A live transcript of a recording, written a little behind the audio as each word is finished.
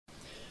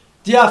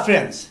Dear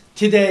friends,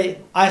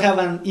 today I have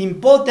an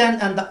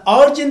important and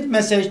urgent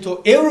message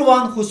to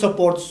everyone who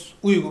supports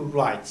Uyghur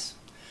rights.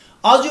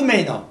 As you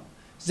may know,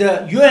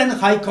 the UN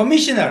High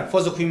Commissioner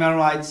for the Human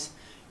Rights,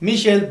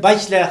 Michelle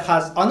Bachelet,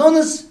 has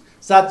announced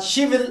that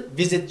she will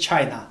visit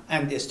China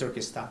and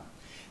Turkestan.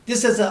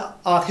 This is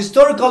a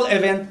historical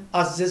event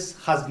as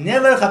this has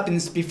never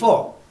happened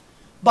before.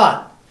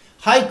 But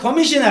High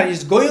Commissioner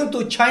is going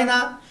to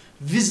China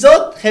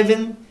without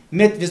having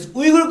met with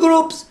Uyghur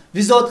groups,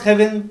 without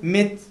having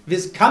met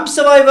with camp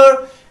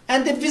survivors,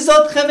 and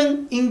without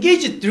having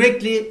engaged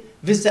directly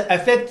with the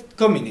affected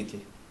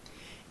community.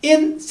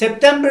 In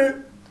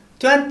September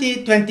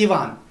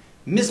 2021,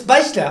 Ms.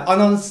 Bachelet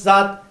announced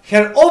that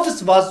her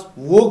office was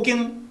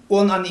working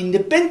on an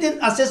independent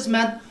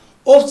assessment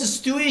of the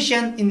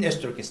situation in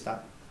Turkestan.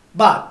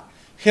 But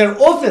her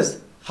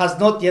office has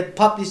not yet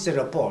published a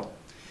report.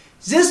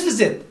 This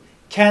visit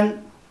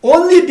can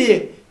only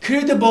be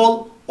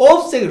credible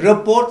if the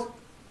report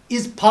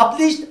is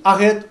published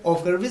ahead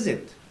of her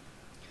visit.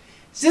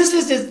 This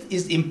visit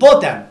is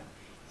important,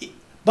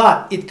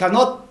 but it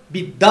cannot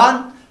be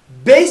done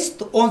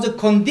based on the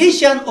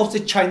condition of the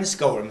Chinese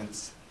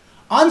government.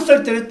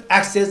 Unfiltered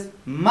access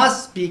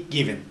must be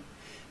given.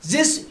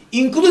 This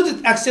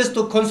included access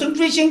to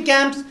concentration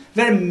camps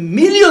where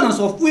millions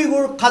of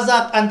Uyghur,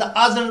 Kazakh, and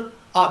others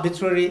are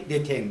arbitrarily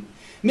detained.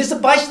 Ms.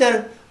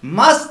 Bachelet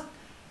must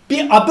be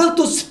able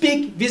to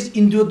speak with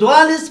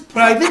individuals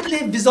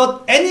privately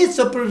without any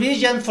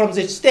supervision from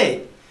the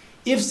state.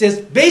 If these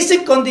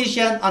basic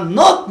conditions are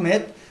not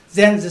met,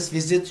 then this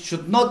visit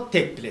should not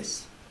take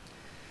place.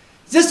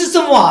 This is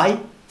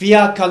why we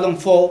are calling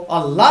for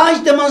a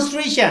large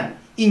demonstration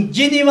in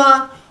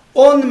Geneva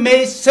on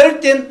May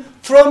 13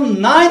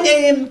 from 9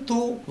 a.m. to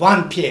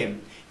 1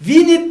 p.m.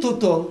 We need to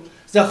tell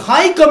the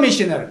High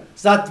Commissioner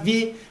that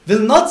we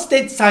will not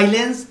stay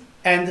silent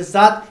and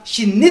that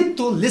she needs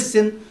to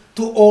listen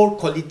to all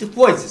collective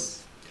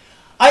voices.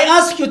 I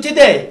ask you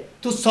today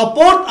to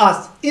support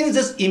us in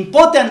this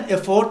important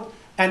effort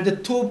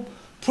and to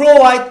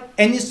provide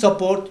any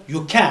support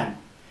you can.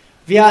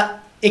 We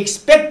are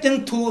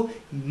expecting to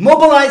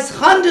mobilize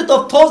hundreds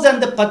of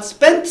thousands of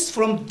participants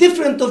from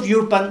different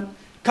European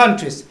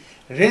countries,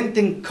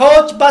 renting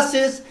coach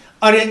buses,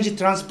 arrange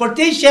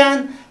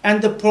transportation,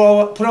 and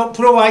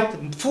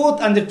provide food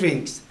and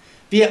drinks.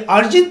 We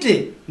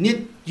urgently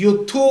need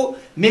you to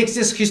make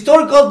this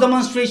historical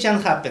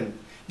demonstration happen.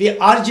 We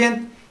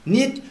urgently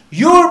need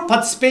your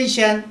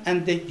participation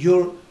and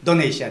your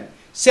donation.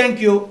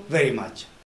 Thank you very much.